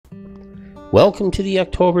Welcome to the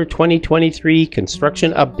October 2023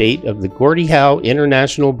 construction update of the Gordie Howe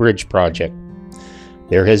International Bridge project.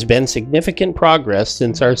 There has been significant progress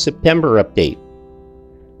since our September update.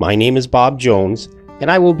 My name is Bob Jones,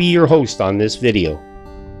 and I will be your host on this video.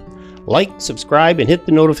 Like, subscribe, and hit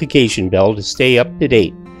the notification bell to stay up to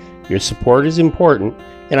date. Your support is important,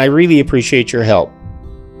 and I really appreciate your help.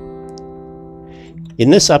 In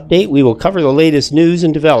this update, we will cover the latest news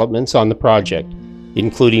and developments on the project,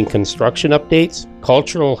 including construction updates,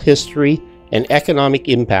 cultural history, and economic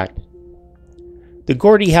impact. The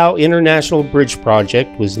Gordie Howe International Bridge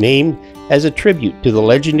project was named as a tribute to the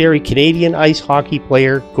legendary Canadian ice hockey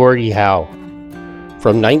player Gordie Howe.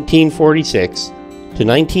 From 1946 to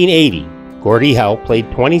 1980, Gordie Howe played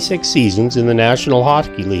 26 seasons in the National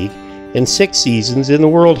Hockey League and 6 seasons in the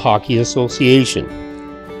World Hockey Association.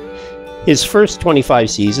 His first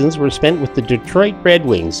 25 seasons were spent with the Detroit Red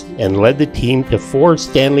Wings and led the team to 4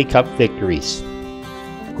 Stanley Cup victories.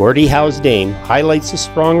 Gordie Howe's name highlights the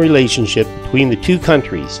strong relationship between the two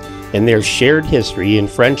countries and their shared history in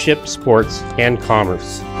friendship, sports, and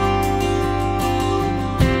commerce.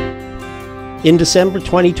 In December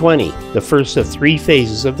 2020, the first of 3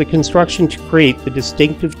 phases of the construction to create the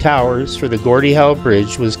distinctive towers for the Gordie Howe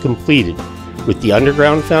Bridge was completed, with the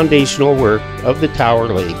underground foundational work of the tower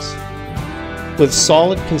legs. With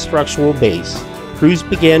solid constructional base, crews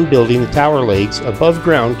began building the tower legs above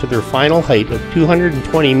ground to their final height of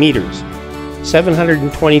 220 meters,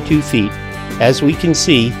 722 feet, as we can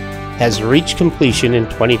see, has reached completion in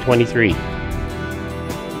 2023.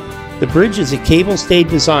 The bridge is a cable-stayed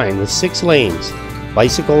design with 6 lanes,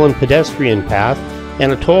 bicycle and pedestrian path,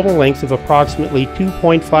 and a total length of approximately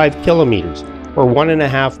 2.5 kilometers, or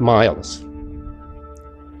 1.5 miles.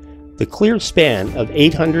 The clear span of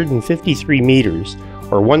 853 meters,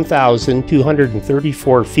 or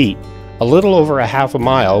 1,234 feet, a little over a half a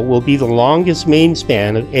mile, will be the longest main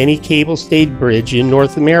span of any cable-stayed bridge in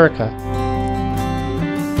North America.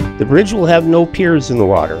 The bridge will have no piers in the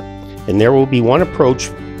water, and there will be one approach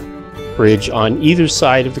bridge on either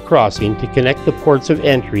side of the crossing to connect the ports of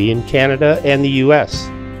entry in Canada and the US.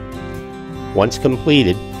 Once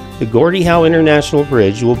completed, the Gordie Howe International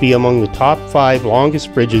Bridge will be among the top 5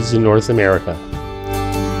 longest bridges in North America.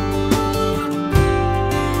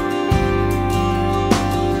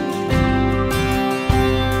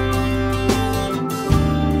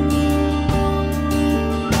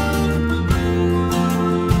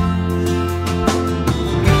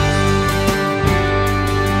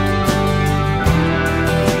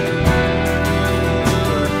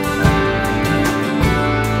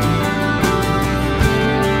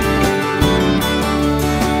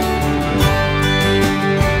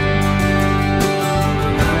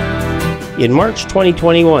 In March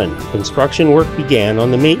 2021, construction work began on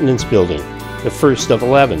the maintenance building, the first of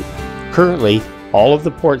 11. Currently, all of the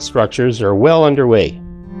port structures are well underway.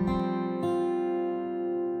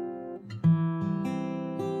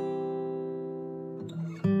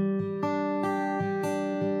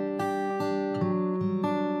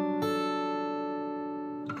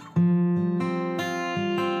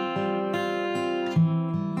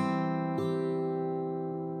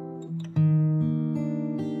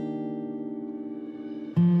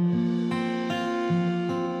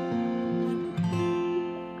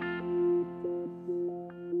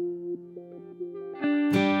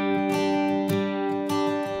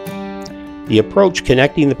 The approach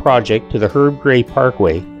connecting the project to the Herb Gray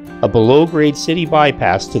Parkway, a below-grade city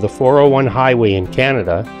bypass to the 401 highway in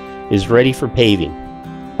Canada, is ready for paving.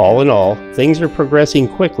 All in all, things are progressing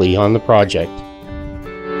quickly on the project.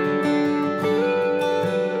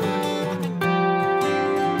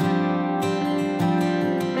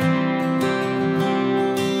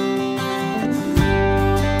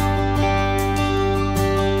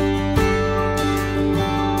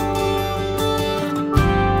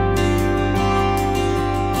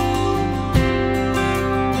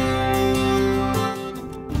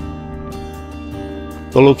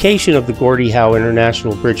 The location of the Gordie Howe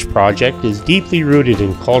International Bridge project is deeply rooted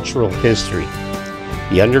in cultural history.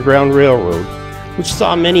 The Underground Railroad, which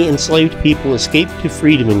saw many enslaved people escape to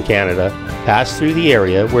freedom in Canada, passed through the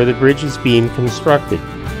area where the bridge is being constructed.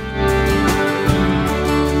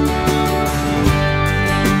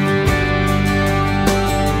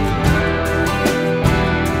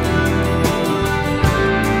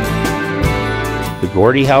 The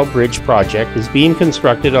Gordie Howe Bridge project is being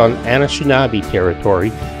constructed on Anishinaabe Territory,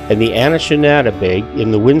 and the Anishinaabeg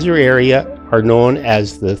in the Windsor area are known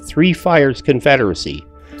as the Three Fires Confederacy,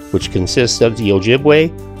 which consists of the Ojibwe,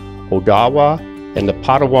 Odawa, and the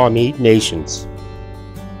Potawatomi Nations.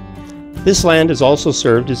 This land has also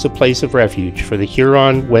served as a place of refuge for the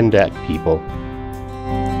Huron Wendat people.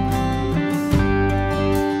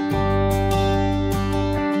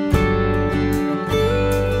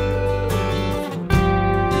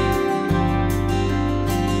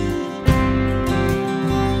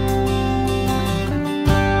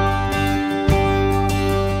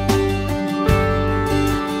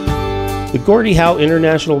 The Gordie Howe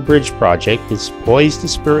International Bridge project is poised to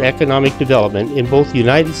spur economic development in both the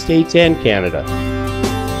United States and Canada.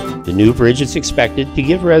 The new bridge is expected to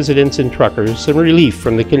give residents and truckers some relief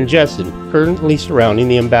from the congestion currently surrounding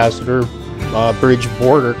the Ambassador Bridge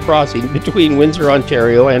border crossing between Windsor,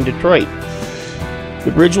 Ontario and Detroit.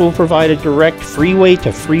 The bridge will provide a direct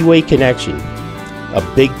freeway-to-freeway connection,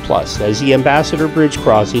 a big plus, as the Ambassador Bridge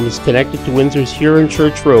crossing is connected to Windsor's Huron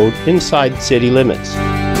Church Road inside city limits.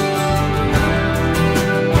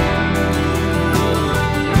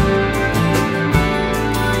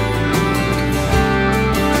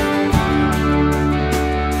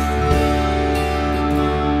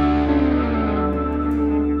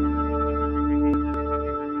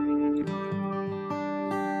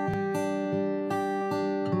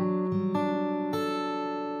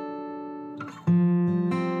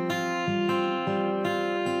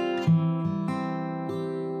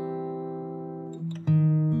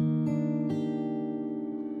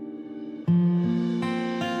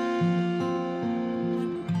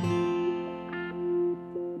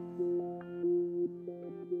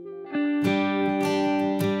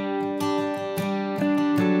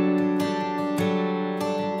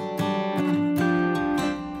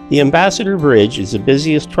 The Ambassador Bridge is the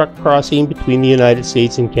busiest truck crossing between the United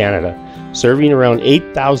States and Canada, serving around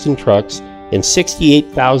 8,000 trucks and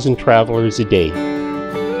 68,000 travelers a day.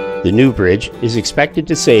 The new bridge is expected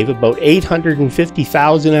to save about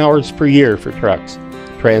 850,000 hours per year for trucks,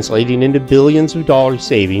 translating into billions of dollars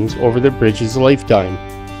savings over the bridge's lifetime.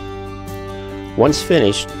 Once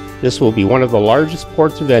finished, this will be one of the largest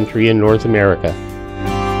ports of entry in North America.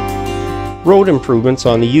 Road improvements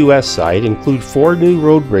on the U.S. side include 4 new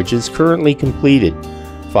road bridges currently completed,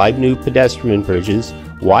 5 new pedestrian bridges,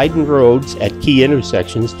 widened roads at key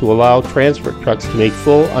intersections to allow transport trucks to make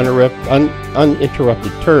full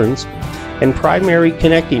uninterrupted turns, and primary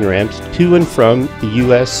connecting ramps to and from the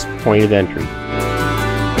U.S. point of entry.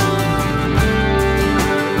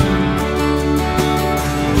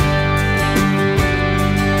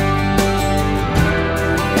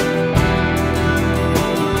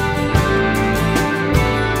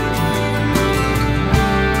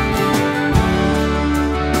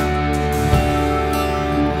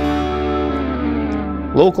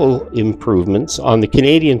 Local improvements on the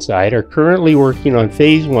Canadian side are currently working on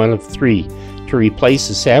Phase 1 of 3 to replace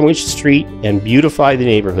the sandwiched street and beautify the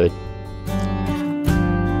neighborhood.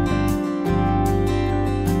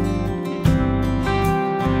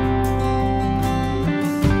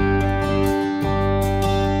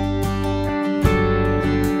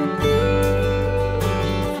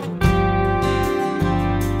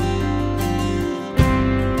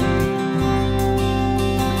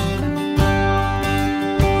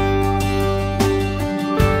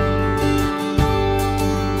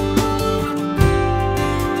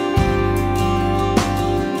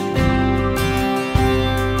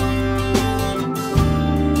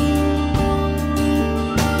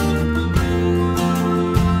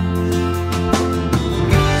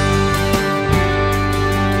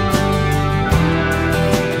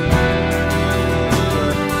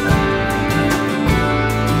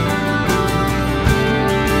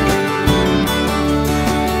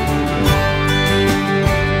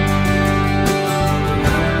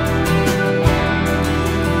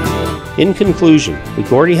 In conclusion, the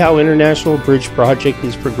Gordie Howe International Bridge project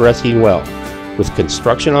is progressing well, with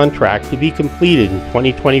construction on track to be completed in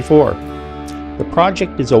 2024. The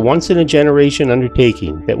project is a once-in-a-generation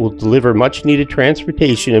undertaking that will deliver much-needed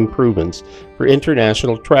transportation improvements for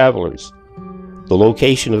international travelers. The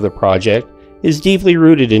location of the project is deeply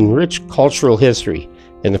rooted in rich cultural history,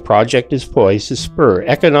 and the project is poised to spur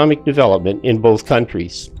economic development in both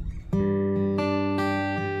countries.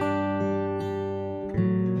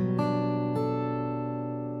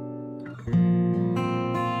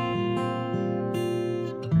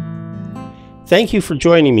 Thank you for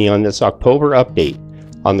joining me on this October update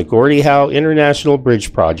on the Gordie Howe International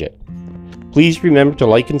Bridge project. Please remember to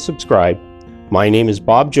like and subscribe. My name is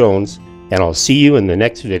Bob Jones, and I'll see you in the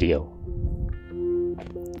next video.